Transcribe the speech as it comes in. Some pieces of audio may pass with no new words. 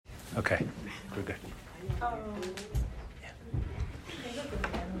Okay, we're good.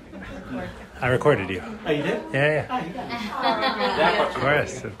 I recorded you. Oh, you did? Yeah.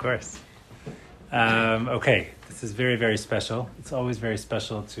 Of course. Okay, this is very, very special. It's always very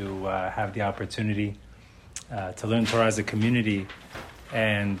special to have the opportunity to learn Torah as a community.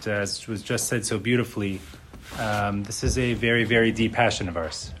 And as was just said so beautifully, this is a very, very deep passion of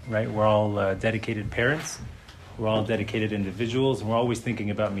ours, right? We're all dedicated parents. We're all dedicated individuals, and we're always thinking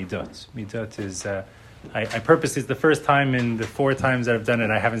about Midot. Midot is, I purposely, it's the first time in the 4 times that I've done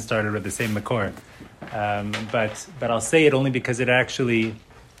it, I haven't started with the same makor. But I'll say it only because it actually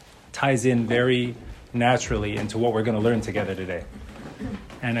ties in very naturally into what we're going to learn together today.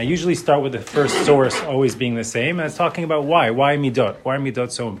 And I usually start with the first source always being the same, and it's talking about why. Why Midot? Why are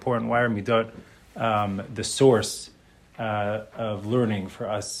Midot so important? Why are Midot the source of learning for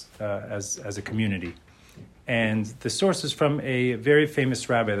us as a community? And the source is from a very famous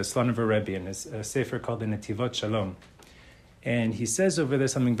rabbi, the son of a Rebbe, in his sefer called the Netivot Shalom. And he says over there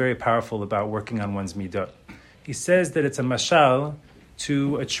something very powerful about working on one's midot. He says that it's a mashal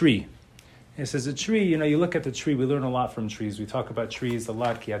to a tree. He says a tree, you look at the tree, we learn a lot from trees. We talk about trees a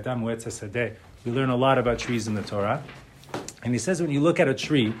lot, ki adam u'etz hasadeh. We learn a lot about trees in the Torah. And he says when you look at a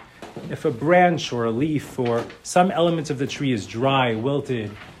tree, if a branch or a leaf or some element of the tree is dry,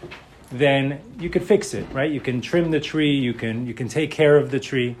 wilted, then you could fix it, right? You can trim the tree, you can take care of the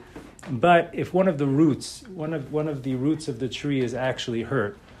tree. But if one of the roots of the tree is actually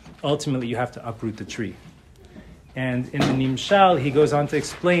hurt, ultimately you have to uproot the tree. And in the Nimshal, he goes on to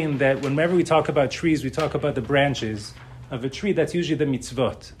explain that whenever we talk about trees, we talk about the branches of a tree. That's usually the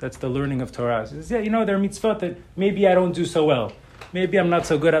mitzvot. That's the learning of Torah. He says, there are mitzvot that maybe I don't do so well. Maybe I'm not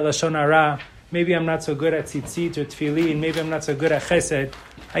so good at Lashon Hara. Maybe I'm not so good at tzitzit or tefillin. Maybe I'm not so good at chesed.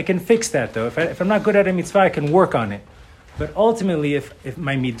 I can fix that, though. If I'm not good at a mitzvah, I can work on it. But ultimately, if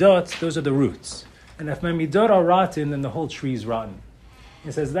my midot, those are the roots. And if my midot are rotten, then the whole tree is rotten.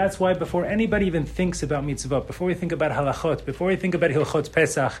 He says that's why before anybody even thinks about mitzvot, before we think about halachot, before we think about hilchot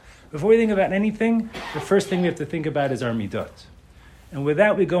Pesach, before we think about anything, the first thing we have to think about is our midot. And with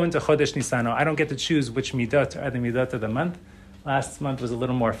that, we go into Chodesh Nissan. Now, I don't get to choose which midot are the midot of the month. Last month was a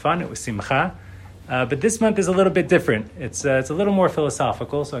little more fun. It was simcha. But this month is a little bit different. It's a little more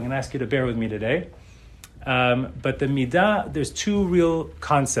philosophical, so I'm going to ask you to bear with me today. But the Middah, there's 2 real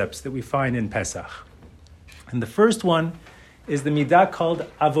concepts that we find in Pesach. And the first one is the Middah called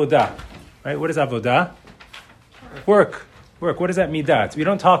Avodah. Right? What is Avodah? Work. What is that Middah? We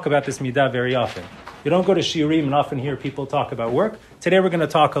don't talk about this Middah very often. You don't go to Shiurim and often hear people talk about work. Today we're going to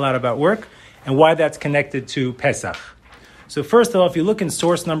talk a lot about work and why that's connected to Pesach. So first of all, if you look in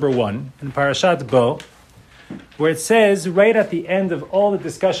source number 1, in Parashat Bo, where it says right at the end of all the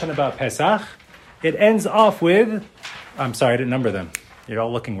discussion about Pesach, it ends off with, I'm sorry, I didn't number them. You're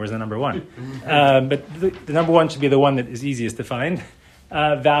all looking, where's the number 1? But the number 1 should be the one that is easiest to find.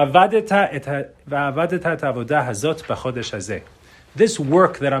 This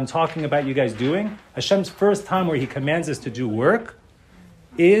work that I'm talking about you guys doing, Hashem's first time where he commands us to do work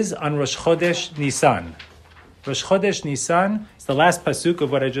is on Rosh Chodesh Nissan. Rosh Chodesh Nissan is the last pasuk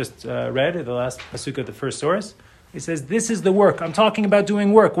of what I just read, the last pasuk of the first source. It says, this is the work. I'm talking about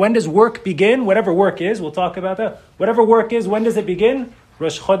doing work. When does work begin? Whatever work is, we'll talk about that. Whatever work is, when does it begin?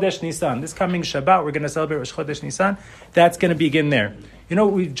 Rosh Chodesh Nissan. This coming Shabbat, we're going to celebrate Rosh Chodesh Nissan. That's going to begin there. You know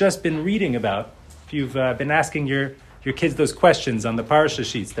what we've just been reading about? If you've been asking your kids those questions on the parasha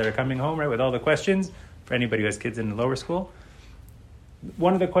sheets that are coming home, right, with all the questions, for anybody who has kids in the lower school.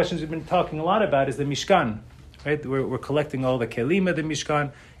 One of the questions we've been talking a lot about is the Mishkan. Right, we're collecting all the kelim of the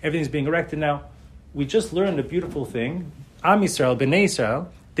Mishkan. Everything's being erected now. We just learned a beautiful thing. Am Yisrael, Bnei Yisrael,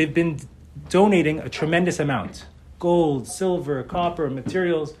 they've been donating a tremendous amount. Gold, silver, copper,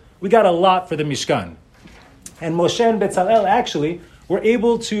 materials. We got a lot for the Mishkan. And Moshe and Betzalel actually were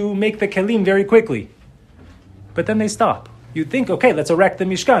able to make the kelim very quickly. But then they stop. You'd think, okay, let's erect the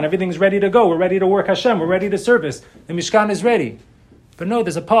Mishkan. Everything's ready to go. We're ready to work Hashem. We're ready to service. The Mishkan is ready. But no,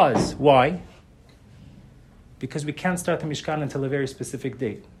 there's a pause. Why? Because we can't start the Mishkan until a very specific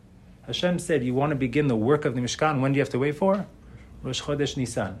date. Hashem said, you want to begin the work of the Mishkan, when do you have to wait for? Rosh Chodesh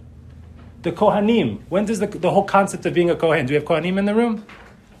Nisan. The Kohanim, when does the whole concept of being a Kohen, do we have Kohanim in the room?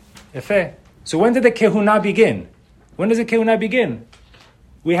 Yefeh. So when did the Kehunah begin? When does the Kehunah begin?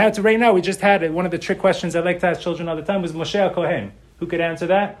 We just had one of the trick questions I like to ask children all the time, was Moshe a Kohen? Who could answer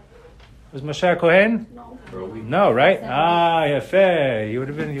that? Was Moshe a Kohen? No, right? Yefeh. You would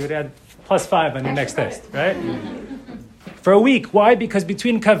have had +5 on your next test, right? For a week. Why? Because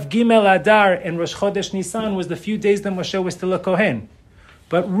between Kav Gimel Adar and Rosh Chodesh Nisan was the few days that Moshe was still a Kohen.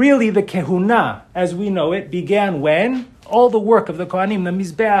 But really the Kehunah, as we know it, began when? all the work of the Kohanim, the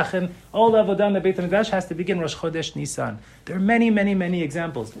Mizbeach, and all the Avodah in the Beit HaMikdash has to begin Rosh Chodesh Nissan. There are many, many, many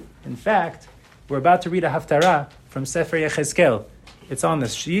examples. In fact, we're about to read a Haftarah from Sefer Yechezkel. It's on the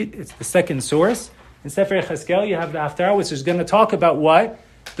sheet. It's the second source. In Sefer Yechezkel, you have the Haftarah, which is going to talk about what?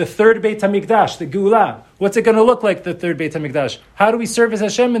 The third Beit HaMikdash, the Geulah. What's it going to look like, the third Beit HaMikdash? How do we service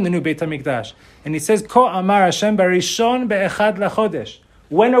Hashem in the new Beit HaMikdash? And he says, Ko Amar Hashem barishon be'echad lachodesh.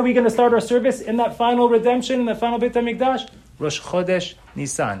 When are we going to start our service in that final redemption, in the final Beit HaMikdash? Rosh Chodesh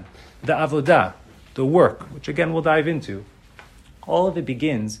Nissan. The Avodah, the work, which again we'll dive into. All of it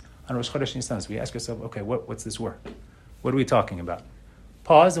begins on Rosh Chodesh Nissan. So we ask ourselves, okay, what's this work? What are we talking about?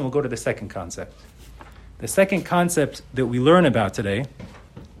 Pause and we'll go to the second concept. The second concept that we learn about today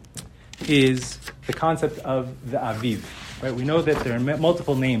is the concept of the Aviv. Right? We know that there are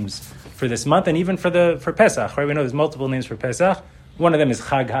multiple names for this month and even for Pesach. Right? We know there's multiple names for Pesach. One of them is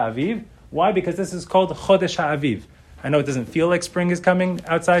Chag HaAviv. Why? Because this is called Chodesh HaAviv. I know it doesn't feel like spring is coming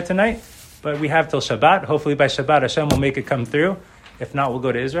outside tonight, but we have till Shabbat. Hopefully by Shabbat Hashem will make it come through. If not, we'll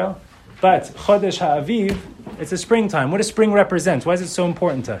go to Israel. But Chodesh HaAviv, it's a springtime. What does spring represent? Why is it so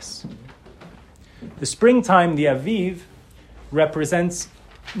important to us? The springtime, the Aviv, represents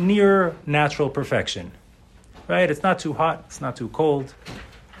near natural perfection. Right? It's not too hot. It's not too cold.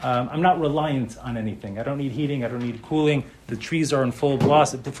 I'm not reliant on anything. I don't need heating. I don't need cooling. The trees are in full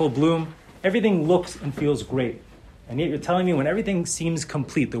bloom. Everything looks and feels great. And yet you're telling me when everything seems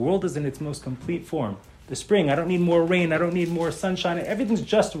complete, the world is in its most complete form. The spring, I don't need more rain. I don't need more sunshine. Everything's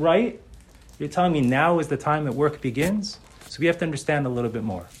just right. You're telling me now is the time that work begins? So we have to understand a little bit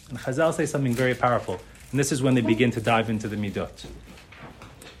more. And Chazal say something very powerful. And this is when they begin to dive into the Midot.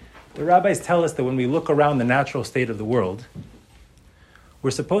 The rabbis tell us that when we look around the natural state of the world,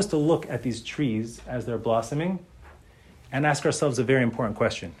 we're supposed to look at these trees as they're blossoming and ask ourselves a very important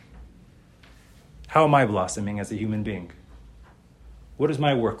question. How am I blossoming as a human being? What does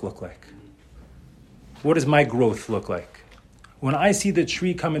my work look like? What does my growth look like? When I see the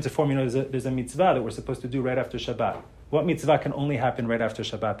tree come into form, there's a mitzvah that we're supposed to do right after Shabbat. What mitzvah can only happen right after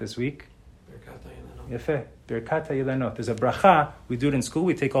Shabbat this week? Yefeh. Birkat HaYilanot. There's a bracha. We do it in school.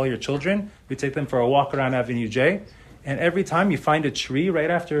 We take all your children. We take them for a walk around Avenue J. And every time you find a tree right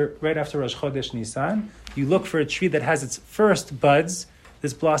after Rosh Chodesh Nissan, you look for a tree that has its first buds,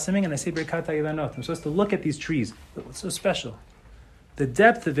 this blossoming, and I say Birkat HaYilanot. I'm supposed to look at these trees. What's so special? The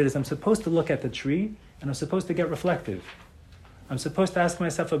depth of it is I'm supposed to look at the tree and I'm supposed to get reflective. I'm supposed to ask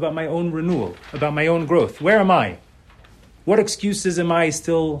myself about my own renewal, about my own growth. Where am I? What excuses am I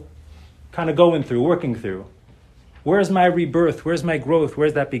still kind of going through, working through? Where's my rebirth? Where's my growth?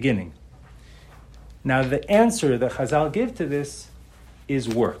 Where's that beginning? Now, the answer that Chazal give to this is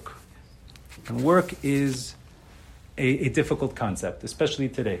work. And work is a difficult concept, especially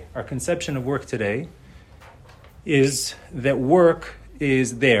today. Our conception of work today is that work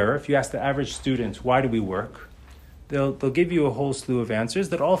is there. If you ask the average student, why do we work? They'll give you a whole slew of answers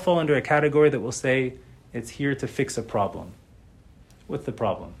that all fall under a category that will say, it's here to fix a problem. What's the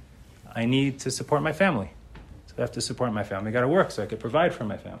problem? I need to support my family. So I have to support my family. I got to work so I can provide for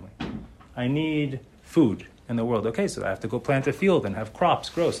my family. I need food in the world. Okay, so I have to go plant a field and have crops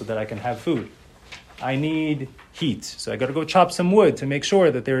grow so that I can have food. I need heat. So I got to go chop some wood to make sure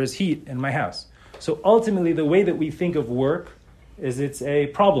that there is heat in my house. So ultimately, the way that we think of work is it's a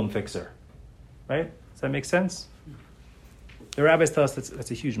problem fixer. Right? Does that make sense? The rabbis tell us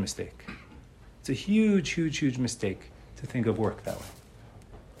that's a huge mistake. It's a huge, huge, huge mistake to think of work that way.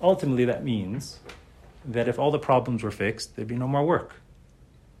 Ultimately, that means that if all the problems were fixed, there'd be no more work.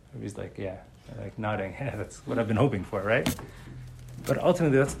 Everybody's like, yeah, like nodding. Yeah, that's what I've been hoping for, right? But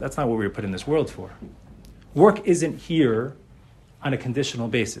ultimately, that's not what we were put in this world for. Work isn't here on a conditional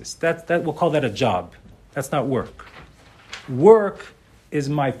basis. That we'll call that a job. That's not work. Work is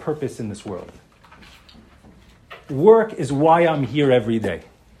my purpose in this world. Work is why I'm here every day.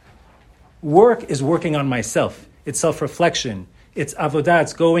 Work is working on myself. It's self-reflection. It's avodah.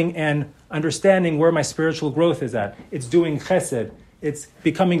 It's going and understanding where my spiritual growth is at. It's doing chesed. It's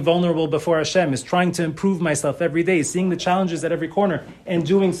becoming vulnerable before Hashem. It's trying to improve myself every day, seeing the challenges at every corner and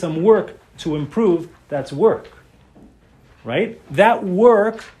doing some work to improve. That's work, right? That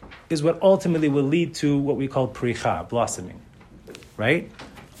work is what ultimately will lead to what we call pricha, blossoming, right?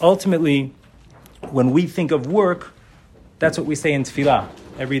 Ultimately, when we think of work, that's what we say in tefillah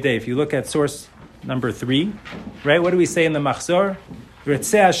every day. If you look at source number 3, right? What do we say in the Machzor?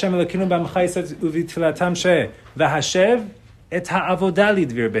 Retzeh Hashem Elokeinu b'amcha uvitfilatam she'eh v'hashev et ha'avodah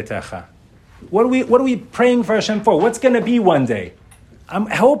lidvir betecha. What are we praying for Hashem for? What's going to be one day? I'm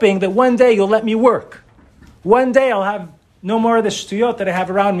hoping that one day you'll let me work. One day I'll have No more of the shtuyot that I have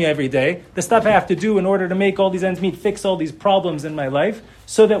around me every day, the stuff I have to do in order to make all these ends meet, fix all these problems in my life,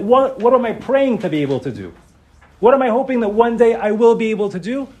 so that what am I praying to be able to do? What am I hoping that one day I will be able to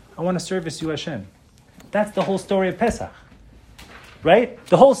do? I want to service you, Hashem. That's the whole story of Pesach. Right?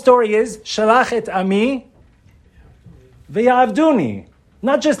 The whole story is, Shalach et ami v'ya'avduni.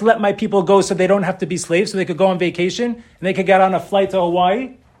 Not just let my people go so they don't have to be slaves, so they could go on vacation, and they could get on a flight to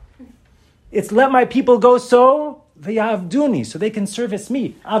Hawaii. It's let my people go so v'ya'avduni, so they can service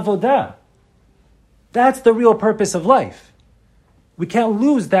me. Avodah. That's the real purpose of life. We can't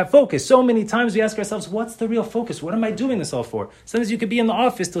lose that focus. So many times we ask ourselves, what's the real focus? What am I doing this all for? Sometimes you could be in the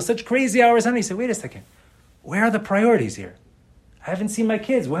office till such crazy hours, and you say, wait a second, where are the priorities here? I haven't seen my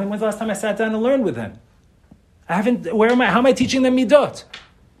kids. When's the last time I sat down and learned with them? How am I teaching them Midot?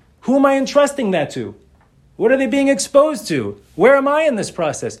 Who am I entrusting that to? What are they being exposed to? Where am I in this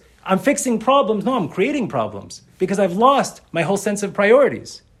process? I'm fixing problems. No, I'm creating problems because I've lost my whole sense of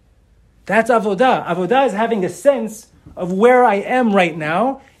priorities. That's avodah. Avodah is having a sense of where I am right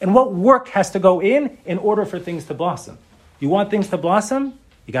now and what work has to go in order for things to blossom. You want things to blossom?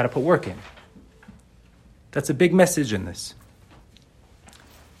 You got to put work in. That's a big message in this.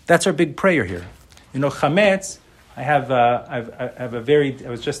 That's our big prayer here. You know, chametz, I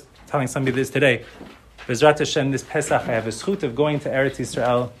was just telling somebody this today. B'ezrat Hashem, this Pesach, I have a zchut of going to Eretz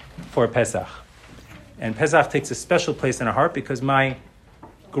Yisrael for Pesach. And Pesach takes a special place in our heart because my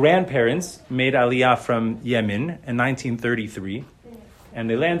grandparents made Aliyah from Yemen in 1933, and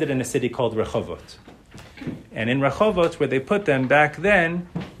they landed in a city called Rehovot. And in Rehovot, where they put them back then,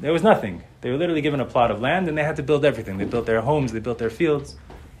 there was nothing. They were literally given a plot of land, and they had to build everything. They built their homes, they built their fields.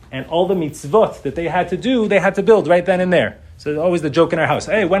 And all the mitzvot that they had to do, they had to build right then and there. So there's always the joke in our house.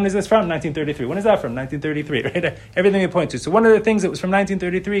 Hey, when is this from? 1933. When is that from? 1933. Right? Everything we point to. So one of the things that was from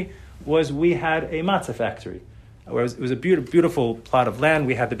 1933 was we had a matzah factory. It was a beautiful plot of land.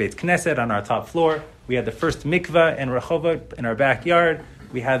 We had the Beit Knesset on our top floor. We had the first mikvah in Rehovot in our backyard.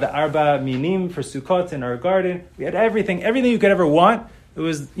 We had the Arba Minim for Sukkot in our garden. We had everything you could ever want. It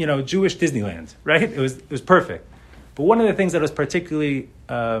was, Jewish Disneyland, right? It was perfect. But one of the things that was particularly,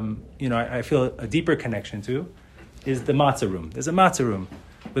 I feel a deeper connection to is the matzah room. There's a matzah room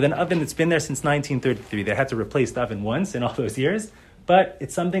with an oven that's been there since 1933. They had to replace the oven once in all those years, but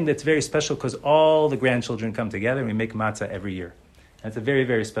it's something that's very special because all the grandchildren come together and we make matzah every year. And it's a very,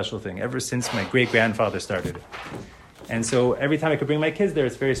 very special thing, ever since my great-grandfather started it. And so every time I could bring my kids there,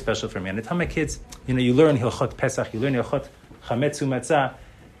 it's very special for me. And I tell my kids, you learn Hilchot Pesach, you learn Hilchot Chametzu Matzah.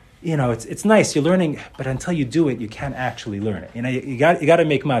 It's nice, you're learning, but until you do it, you can't actually learn it. You got to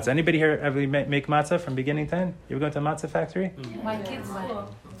make matzah. Anybody here ever make matzah from beginning to end? You ever go to a matzah factory? My kids went.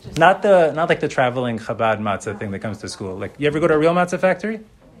 Not like the traveling Chabad matzah thing that comes to school. Like, you ever go to a real matzah factory?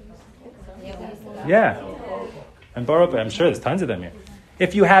 Yeah. And Baruch, I'm sure there's tons of them here.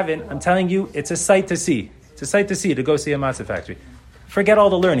 If you haven't, I'm telling you, it's a sight to see. It's a sight to see, to go see a matzah factory. Forget all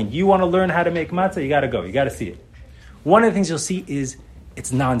the learning. You want to learn how to make matzah, you got to go. You got to see it. One of the things you'll see is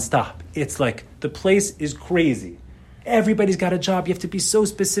it's nonstop. It's like the place is crazy. Everybody's got a job. You have to be so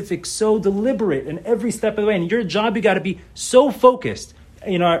specific, so deliberate in every step of the way. And your job, you got to be so focused.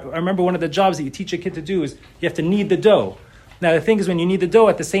 I remember one of the jobs that you teach a kid to do is you have to knead the dough. Now, the thing is, when you knead the dough,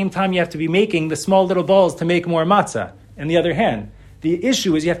 at the same time, you have to be making the small little balls to make more matzah. On the other hand, the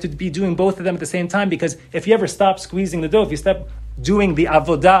issue is you have to be doing both of them at the same time, because if you ever stop squeezing the dough, if you stop doing the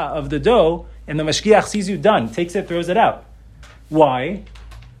avodah of the dough, and the mashgiach sees you done, takes it, throws it out. Why?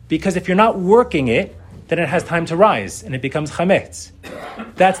 Because if you're not working it, then it has time to rise, and it becomes chametz.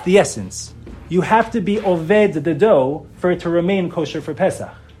 That's the essence. You have to be oved the dough for it to remain kosher for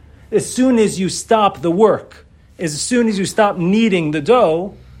Pesach. As soon as you stop the work, as soon as you stop kneading the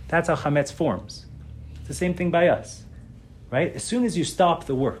dough, that's how chametz forms. It's the same thing by us, right? As soon as you stop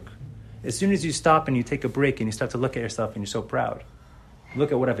the work, as soon as you stop and you take a break and you start to look at yourself and you're so proud,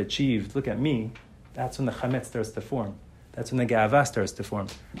 look at what I've achieved, look at me, that's when the chametz starts to form. That's when the Ga'avah starts to form.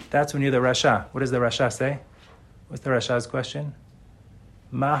 That's when you're the Rasha. What does the Rasha say? What's the Rasha's question?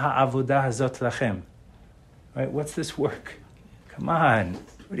 Ma ha'avodah hazot lachem. Right? What's this work? Come on.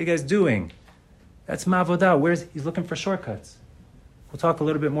 What are you guys doing? That's ma'avodah. He's looking for shortcuts. We'll talk a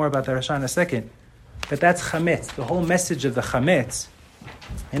little bit more about the Rasha in a second. But that's chametz. The whole message of the chametz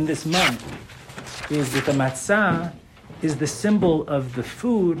in this month is that the matzah is the symbol of the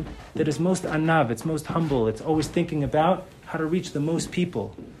food that is most anav, it's most humble, it's always thinking about how to reach the most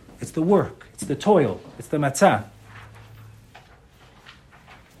people. It's the work, it's the toil, it's the matzah.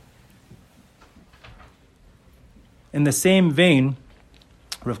 In the same vein,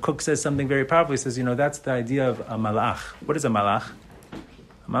 Rav Kook says something very powerful. He says, that's the idea of a malach. What is a malach?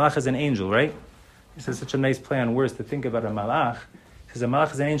 A malach is an angel, right? This is such a nice play on words to think about a malach. He says a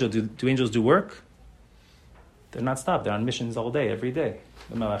malach is an angel. Do angels do work? They're not stopped. They're on missions all day, every day,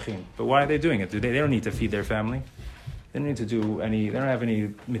 the malachim. But why are they doing it? They don't need to feed their family. They don't need to do any, they don't have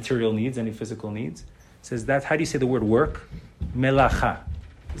any material needs, any physical needs. It says that, how do you say the word work? Melacha.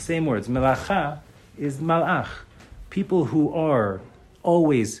 The same words. Melacha is malach. People who are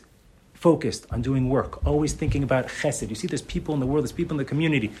always focused on doing work, always thinking about chesed. You see, there's people in the world, there's people in the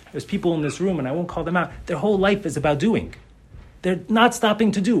community, there's people in this room, and I won't call them out. Their whole life is about doing. They're not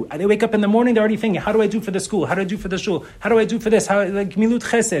stopping to do. They wake up in the morning, they're already thinking, how do I do for the school? How do I do for the shul? How do I do for this? How, like, milut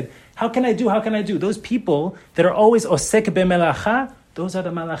chesed. How can I do? How can I do? Those people that are always osek b'melacha, those are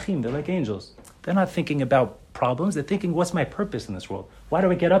the malachim. They're like angels. They're not thinking about problems. They're thinking, what's my purpose in this world? Why do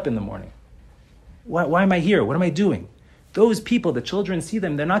I get up in the morning? Why am I here? What am I doing? Those people, the children see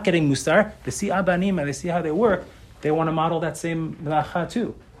them, they're not getting musar. They see abanim and they see how they work. They want to model that same melacha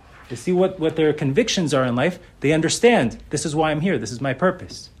too. They see what their convictions are in life. They understand, this is why I'm here. This is my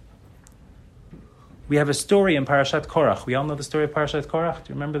purpose. We have a story in Parashat Korach. We all know the story of Parashat Korach. Do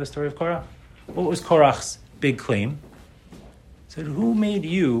you remember the story of Korach? What was Korach's big claim? He said, who made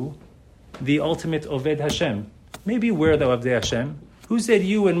you the ultimate Oved Hashem? Maybe we're the Oved Hashem. Who said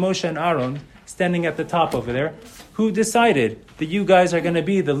you and Moshe and Aaron, standing at the top over there, who decided that you guys are going to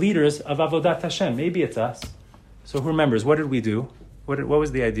be the leaders of Avodat Hashem? Maybe it's us. So who remembers? What did we do? What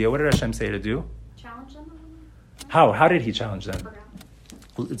was the idea? What did Hashem say to do? Challenge them? How? How did he challenge them?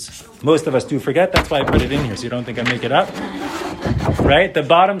 Well, most of us do forget. That's why I put it in here, so you don't think I make it up. Right? The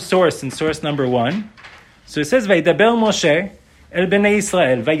bottom source in source number 1. So it says, Vaydaber Moshe el bnei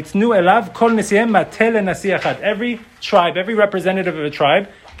Yisrael, vayitnu elav kol nesihem matel nasi achad. Every tribe, every representative of a tribe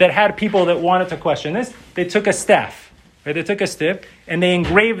that had people that wanted to question this, they took a staff. Right? They took a stick and they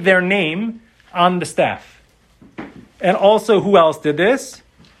engraved their name on the staff. And also, who else did this?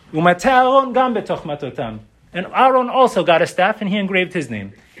 Umate Aaron gam betoch matotam. And Aaron also got a staff and he engraved his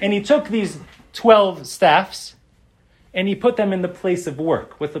name. And he took these 12 staffs and he put them in the place of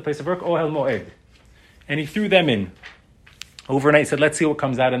work. What's the place of work? Ohel Moed. And he threw them in. Overnight, he said, let's see what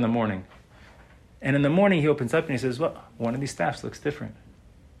comes out in the morning. And in the morning, he opens up and he says, well, one of these staffs looks different.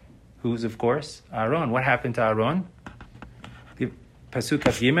 Who's, of course, Aaron. What happened to Aaron? The Pasuk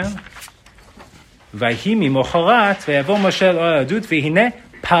of Gimel. Vayhi mimocharat vayavo Moshe el ohel adut v'hine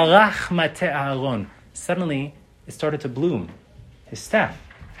parach mate Aaron. Suddenly, it started to bloom. His staff,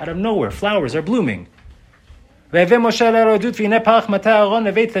 out of nowhere, flowers are blooming. Vayave Moshe el ohel adut v'hine parach mate Aaron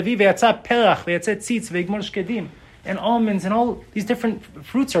leveit Levi v'yatza perach v'yatzeh tzitz v'yigmor shkedim. And almonds and all these different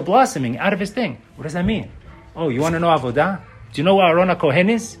fruits are blossoming out of his thing. What does that mean? Oh, you want to know Avodah? Do you know what Aaron HaKohen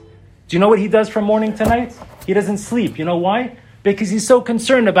is? Do you know what he does from morning to night? He doesn't sleep. You know why? Because he's so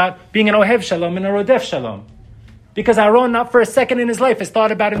concerned about being an Ohev Shalom and a Rodef Shalom. Because Aaron, not for a second in his life, has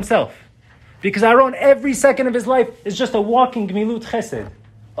thought about himself. Because Aaron, every second of his life, is just a walking Gmilut Chesed.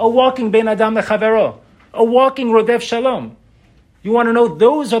 A walking Ben Adam Lechavero. A walking Rodef Shalom. You want to know,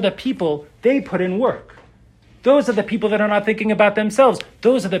 those are the people, they put in work. Those are the people that are not thinking about themselves.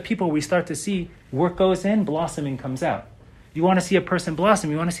 Those are the people we start to see work goes in, blossoming comes out. You want to see a person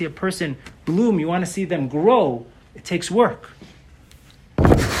blossom. You want to see a person bloom. You want to see them grow. It takes work.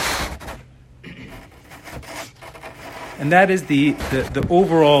 And that is the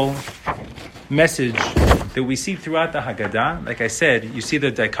overall message that we see throughout the Haggadah. Like I said, you see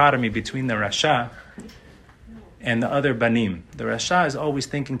the dichotomy between the Rasha and the other Banim. The Rasha is always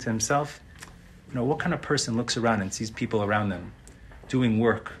thinking to himself, you know, what kind of person looks around and sees people around them doing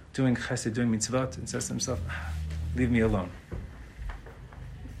work, doing chesed, doing mitzvot, and says to himself, leave me alone.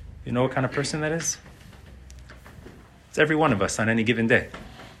 You know what kind of person that is? It's every one of us on any given day,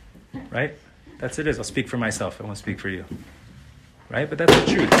 right? That's it is. I'll speak for myself. I won't speak for you, right? But that's the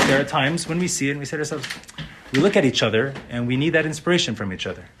truth. There are times when we see it and we say to ourselves, we look at each other and we need that inspiration from each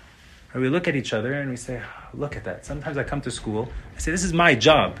other. Or we look at each other and we say, look at that. Sometimes I come to school, I say, this is my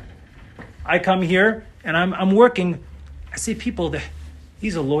job. I come here and I'm working. I see people that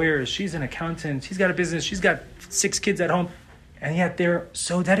he's a lawyer, she's an accountant, he's got a business, she's got 6 kids at home, and yet they're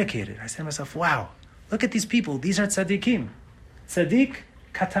so dedicated. I say to myself, wow, look at these people. These are tzaddikim. Tzaddik,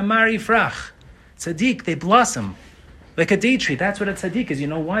 katamari frach. Tzaddik, they blossom like a day tree. That's what a tzaddik is. You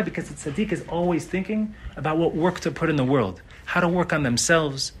know why? Because a tzaddik is always thinking about what work to put in the world, how to work on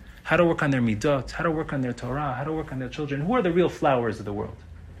themselves, how to work on their Middot, how to work on their Torah, how to work on their children. Who are the real flowers of the world?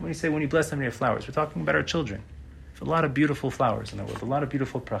 When you bless them, your flowers, we're talking about our children. There's a lot of beautiful flowers in the world, a lot of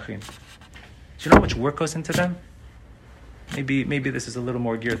beautiful prachim. Do you know how much work goes into them? Maybe this is a little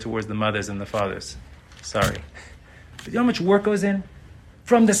more geared towards the mothers and the fathers. Sorry. But you know how much work goes in?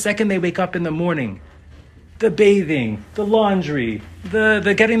 From the second they wake up in the morning the bathing, the laundry,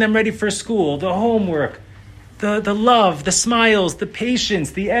 the getting them ready for school, the homework, the love, the smiles, the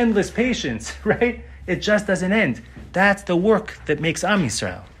patience, the endless patience, right? It just doesn't end. That's the work that makes Am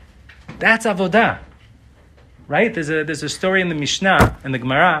Yisrael. That's avodah, right? There's a story in the Mishnah, in the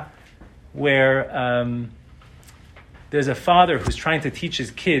Gemara, where there's a father who's trying to teach his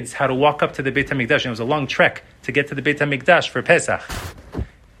kids how to walk up to the Beit HaMikdash. And it was a long trek to get to the Beit HaMikdash for Pesach.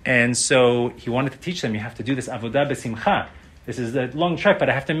 And so he wanted to teach them, you have to do this avodah besimcha. This is a long trek, but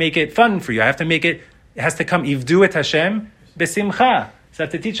I have to make it fun for you. I have to make it has to come, Ivdu et Hashem besimcha. So I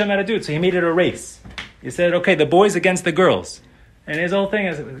have to teach them how to do it. So he made it a race. He said, okay, the boys against the girls. And his whole thing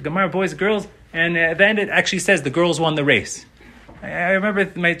is, Gemara, boys, girls. And at the end it actually says the girls won the race. I remember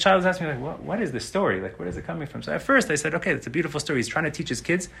my child was asking me, like, what is the story? Like, where is it coming from? So at first I said, okay, that's a beautiful story. He's trying to teach his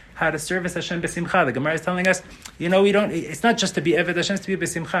kids how to service Hashem besimcha. The Gemara is telling us, it's not just to be Eved Hashem, it's to be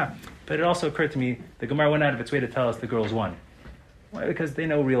besimcha. But it also occurred to me, the Gemara went out of its way to tell us the girls won. Why? Because they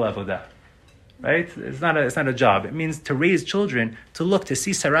know real avodah. Right? It's not a job. It means to raise children, to look, to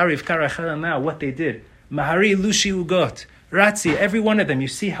see Sarah, Rivka, Rachel, now, what they did. Mahari, Lushi, Ugot, Ratzi, every one of them, you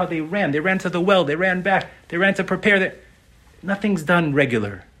see how they ran. They ran to the well, they ran back, they ran to prepare. Nothing's done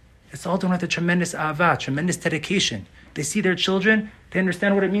regular. It's all done with a tremendous ahava, tremendous dedication. They see their children, they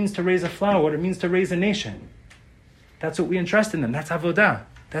understand what it means to raise a flower, what it means to raise a nation. That's what we entrust in them. That's avodah.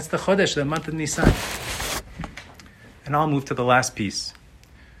 That's the Chodesh, the month of Nissan. And I'll move to the last piece.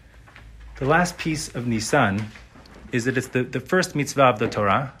 The last piece of Nissan is that it's the first mitzvah of the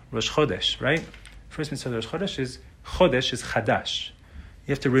Torah, Rosh Chodesh, right? First mitzvah of Rosh Chodesh is Chadash.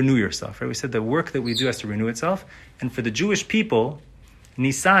 You have to renew yourself, right? We said the work that we do has to renew itself. And for the Jewish people,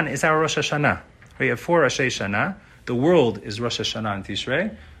 Nissan is our Rosh Hashanah. Right? You have 4 Rosh Hashanah. The world is Rosh Hashanah and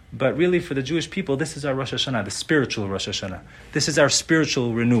Tishrei. But really for the Jewish people, this is our Rosh Hashanah, the spiritual Rosh Hashanah. This is our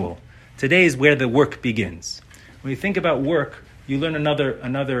spiritual renewal. Today is where the work begins. When you think about work, you learn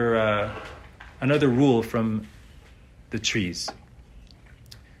another rule from the trees.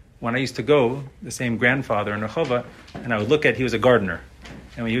 When I used to go, the same grandfather in Rehovot, and I would look at, he was a gardener.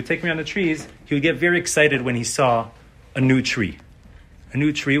 And when he would take me on the trees, he would get very excited when he saw a new tree. A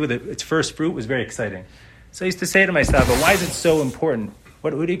new tree with its first fruit was very exciting. So I used to say to myself, but why is it so important? What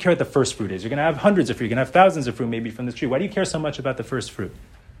do you care what the first fruit is? You're going to have hundreds of fruit. You're going to have thousands of fruit maybe from this tree. Why do you care so much about the first fruit?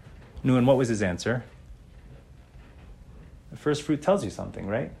 No, and what was his answer? The first fruit tells you something,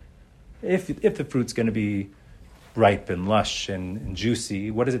 right? If the fruit's going to be ripe and lush and juicy,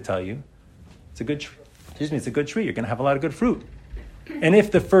 what does it tell you? It's a good tree. It's a good tree. You're going to have a lot of good fruit. And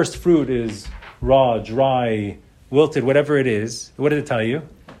if the first fruit is raw, dry, wilted, whatever it is, what did it tell you?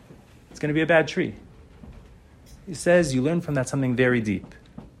 It's going to be a bad tree. He says you learn from that something very deep.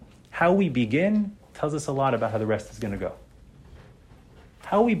 How we begin tells us a lot about how the rest is going to go.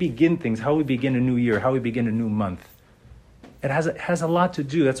 How we begin things, how we begin a new year, how we begin a new month, it has a lot to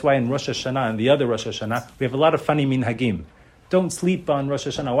do. That's why in Rosh Hashanah and the other Rosh Hashanah, we have a lot of funny minhagim. Don't sleep on Rosh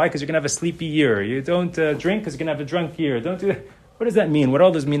Hashanah. Why? Because you're going to have a sleepy year. You don't drink because you're going to have a drunk year. Don't do that. What does that mean? What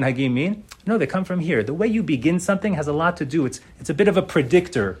all those minhagim mean? No, they come from here. The way you begin something has a lot to do. It's a bit of a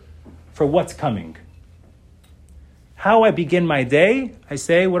predictor for what's coming. How I begin my day, I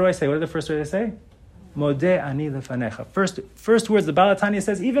say, what do I say? What are the first words I say? Modeh ani lefanecha. First words, the Baal HaTanya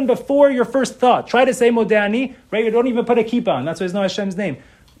says, even before your first thought, try to say modeh ani, right? You don't even put a kippah on. That's why there's no Hashem's name.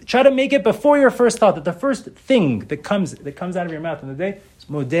 Try to make it before your first thought, that the first thing that comes out of your mouth in the day is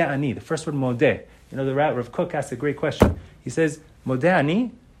modeh ani, the first word modeh. You know, the Rav Kook asked a great question. He says, modeh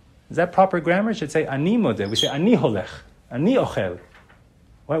ani, is that proper grammar? It should say ani modeh. We say ani holech, ani ochel.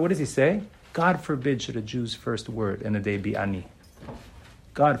 What does he say? God forbid should a Jew's first word in the day be ani.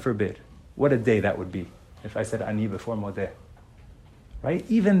 God forbid. What a day that would be if I said ani before modeh. Right?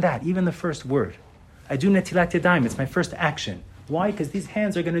 Even that, even the first word. I do netilat yadayim, it's my first action. Why? Because these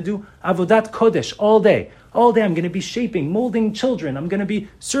hands are going to do avodat kodesh all day. All day I'm going to be shaping, molding children. I'm going to be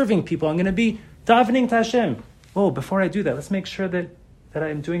serving people. I'm going to be davening to Hashem. Oh, before I do that, let's make sure that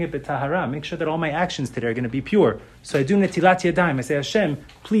I'm doing it b'tahara. Make sure that all my actions today are going to be pure. So I do netilat yadayim. I say, Hashem,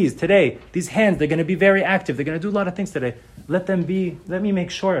 please, today, these hands, they're going to be very active. They're going to do a lot of things today. Let me make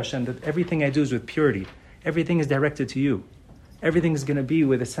sure, Hashem, that everything I do is with purity. Everything is directed to you. Everything is going to be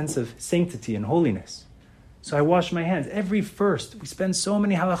with a sense of sanctity and holiness. So I wash my hands. We spend so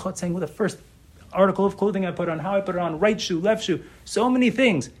many halachot saying, well, the first article of clothing I put on, how I put it on, right shoe, left shoe, so many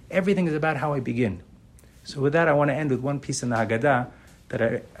things. Everything is about how I begin. So with that, I want to end with one piece in the Haggadah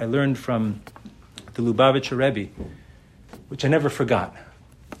that I learned from the Lubavitcher Rebbe, which I never forgot.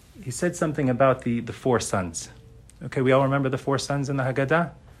 He said something about the 4 sons. Okay, we all remember the 4 sons in the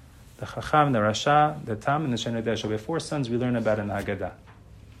Haggadah? The Chacham, the Rasha, the Tam, and the Shenedesha. We have 4 sons we learn about in the Haggadah.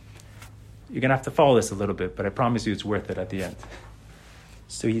 You're going to have to follow this a little bit, but I promise you it's worth it at the end.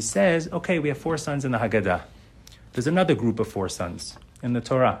 So he says, okay, we have 4 sons in the Haggadah. There's another group of 4 sons in the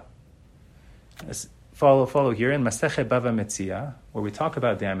Torah. Follow here in Masechet Bava Metzia, where we talk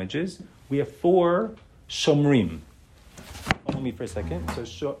about damages. We have 4 shomrim. Follow me for a second.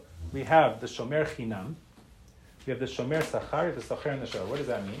 So we have the shomer chinam. We have the shomer sachar, the sacher and the shor. What does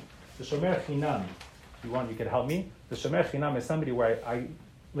that mean? The shomer chinam, you could help me. The shomer chinam is somebody where I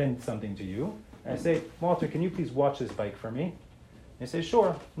lend something to you. And I say, Walter, can you please watch this bike for me? And you say,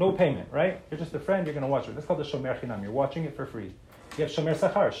 sure, no payment, right? You're just a friend, you're going to watch it. That's called the shomer chinam. You're watching it for free. You have shomer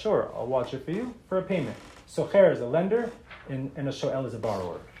sachar. Sure, I'll watch it for you for a payment. Socher is a lender, and a shoel is a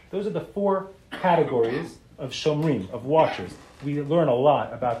borrower. Those are the 4 categories of shomrim, of watchers. We learn a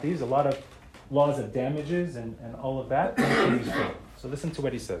lot about these, a lot of laws of damages and all of that. So listen to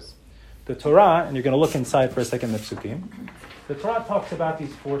what he says. The Torah, and you're going to look inside for a second the psukim. The Torah talks about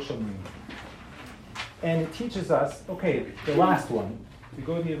these 4 shomrim. And it teaches us, okay, the last one. We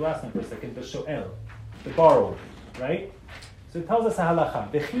go to the last one for a second, the shoel, the borrower, right? So it tells us a halacha.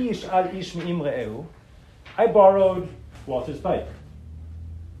 V'chi yish'al ish mi'im re'ehu. I borrowed Walter's bike.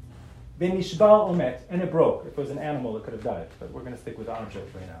 V'nishbal omet, and it broke. If it was an animal, it could have died. But we're going to stick with the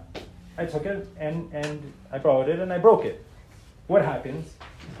object right now. I took it, and I borrowed it, and I broke it. What happens?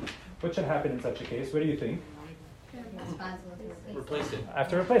 What should happen in such a case? What do you think? Replace it. I have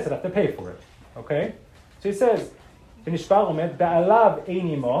to replace it. I have to pay for it. Okay? So he says, V'nishbal omet, ba'alav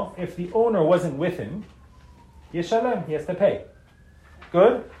einimo, if the owner wasn't with him, Yeshalem, he has to pay.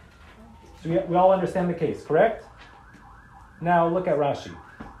 Good? So we all understand the case, correct? Now look at Rashi.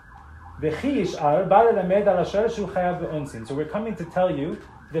 So we're coming to tell you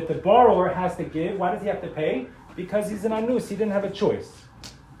that the borrower has to give. Why does he have to pay? Because he's an anus, he didn't have a choice.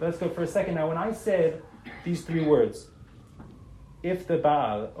 But let's go for a second. Now when I said these 3 words, if the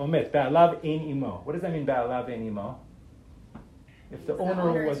Baal, omit, Ba'alav ein imo. What does that mean, Ba'alav ein imo? If the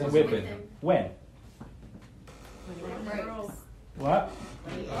owner wasn't with him. When? What?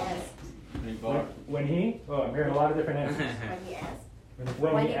 When he? Oh, I'm hearing a lot of different answers.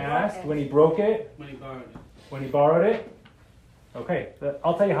 When he asked. When he broke it. When he borrowed it. When he borrowed it. Okay,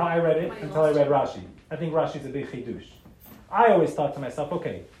 I'll tell you how I read it until I read Rashi. I think Rashi's a big chidush. I always thought to myself,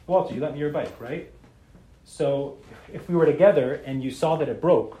 okay, Walter, you lent me your bike, right? So if we were together and you saw that it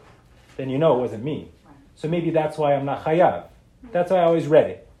broke, then you know it wasn't me. So maybe that's why I'm not chayav. That's why I always read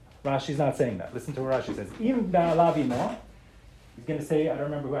it. Rashi's not saying that. Listen to what Rashi says. Im ba'alavimo. He's going to say, I don't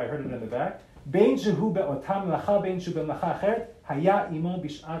remember who I heard it in the back. Bein shehu be'otam lacha, bein shehu be'lacha acheret, haya imo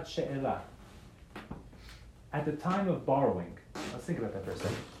bish'at she'ela. At the time of borrowing, let's think about that for a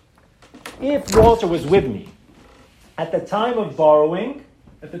second. If Walter was with me, at the time of borrowing,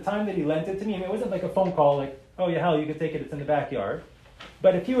 at the time that he lent it to me, I mean, it wasn't like a phone call, like, oh yeah, hell, you can take it, it's in the backyard.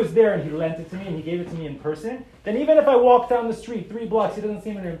 But if he was there and he lent it to me and he gave it to me in person, then even if I walk down the street 3 blocks, he doesn't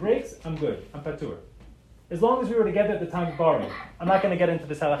see me and it breaks, I'm good. I'm patur. As long as we were together at the time of borrowing. I'm not going to get into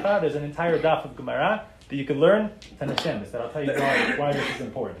this halacha. There's an entire daf of Gemara that you can learn. It's an Hashem, that I'll tell you why this is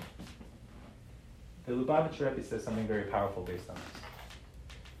important. The Lubavitcher Rebbe says something very powerful based on this.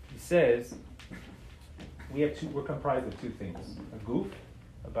 He says, we're comprised of 2 things. A goof,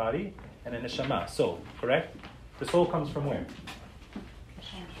 a body, and a neshama, soul, correct? The soul comes from where?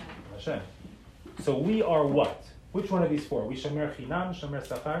 Hashem. So we are what? Which one of these 4? We shomer chinam, shomer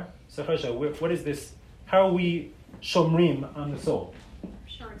sachar, sachar. What is this? How are we shomrim on the soul?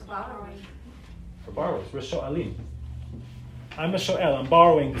 Borrowing. For borrowers, we're sho'alim. I'm a sho'el, I'm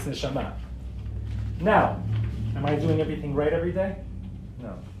borrowing this neshama. Now, am I doing everything right every day?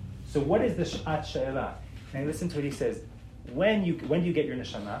 No. So what is the sh'at she'elah? Now listen to what he says. When do you get your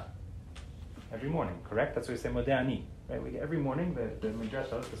neshama? Every morning, correct? That's what we say modeh ani. Right? We get every morning, the midrash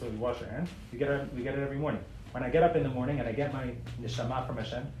tells us, that's why we wash our hands. We get it every morning. When I get up in the morning and I get my neshama from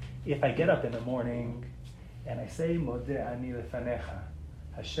Hashem, if I get up in the morning and I say modeh ani lefanecha,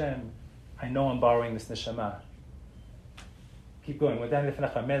 Hashem, I know I'm borrowing this neshama. Keep going. Modeh ani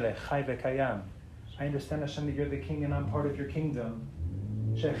lefanecha melech chai v'kayam. I understand, Hashem, that you're the king and I'm part of your kingdom.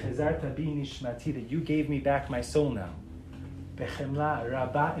 Shechezarta bi nishmati, that you gave me back my soul now. Bechemla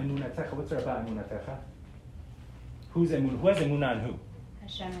rabba emunatecha. What's rabba emunatecha? Who has emunah on who?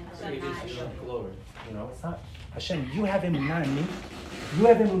 Hashem Glory. You know, it's not Hashem. You have emunah on me. You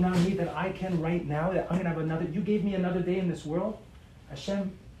have emunah on me that I can right now. That I'm gonna have another. You gave me another day in this world,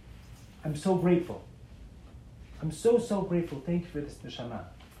 Hashem. I'm so grateful. I'm so grateful. Thank you for this neshama.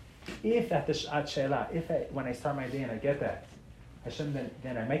 If at the Sh'at She'elah, when I start my day and I get that, Hashem,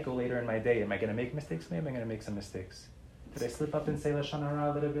 then I might go later in my day. Am I going to make mistakes? Maybe I'm going to make some mistakes. Did I slip up and say Lashon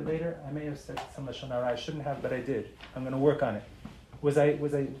Hara a little bit later? I may have said some Lashon Hara I shouldn't have, but I did. I'm going to work on it. Was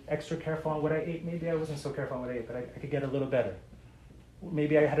I extra careful on what I ate? Maybe I wasn't so careful on what I ate, but I could get a little better.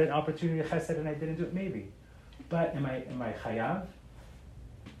 Maybe I had an opportunity to chesed and I didn't do it. Maybe, but am I chayav?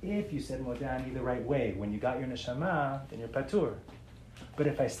 If you said modani the right way when you got your neshama, then you're patur. But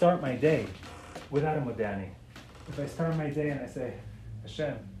if I start my day without a modani, if I start my day and I say,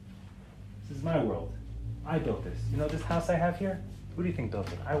 Hashem, this is my world. I built this. You know this house I have here? Who do you think built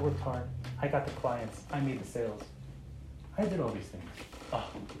it? I worked hard. I got the clients. I made the sales. I did all these things. Oh,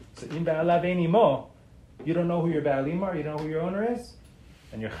 so in ba'alav eini mo, you don't know who your ba'alim are, you don't know who your owner is,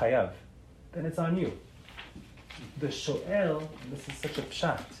 and you're chayav. Then it's on you. The sho'el, and this is such a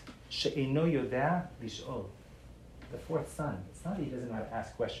pshat, she'eino yodea lish'ol. The fourth son. It's not that he doesn't know how to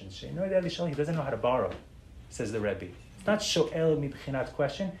ask questions. She'eino yodea lish'ol, he doesn't know how to borrow, says the Rebbe. It's not sho'el mibchinat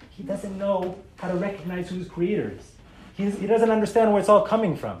question. He doesn't know how to recognize who his creator is. He doesn't understand where it's all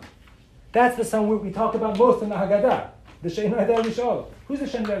coming from. That's the son we talk about most in the Haggadah. The she'eino yodea lish'ol. Who's the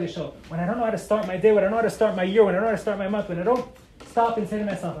she'eino yodea lish'ol? When I don't know how to start my day, when I don't know how to start my year, when I don't know how to start my month, when I don't stop and say to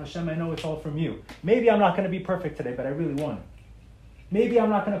myself, Hashem, I know it's all from you. Maybe I'm not going to be perfect today, but I really want it. Maybe I'm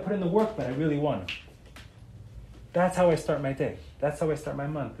not going to put in the work, but I really want it. That's how I start my day. That's how I start my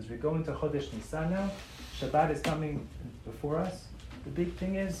month. As we go into Chodesh Nissan now, Shabbat is coming before us. The big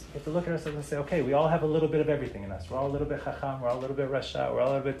thing is, you have to look at ourselves and say, okay, we all have a little bit of everything in us. We're all a little bit Chacham, we're all a little bit Rasha, we're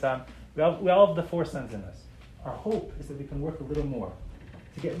all a little bit we all have the four sons in us. Our hope is that we can work a little more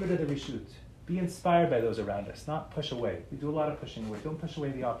to get rid of the reshut. Be inspired by those around us, not push away. We do a lot of pushing away. Don't push away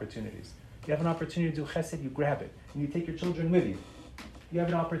the opportunities. You have an opportunity to do chesed, you grab it. And you take your children with you. You have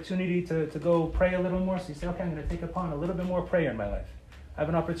an opportunity to go pray a little more, so you say, okay, I'm going to take upon a little bit more prayer in my life. I have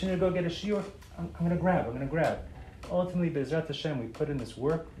an opportunity to go get a shiur, I'm going to grab. Ultimately, Be'ezrat Hashem, we put in this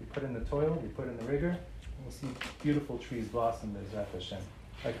work, we put in the toil, we put in the rigor, and we'll see beautiful trees blossom, Be'ezrat Hashem.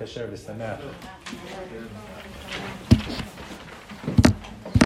 Like Asher V'Sameach.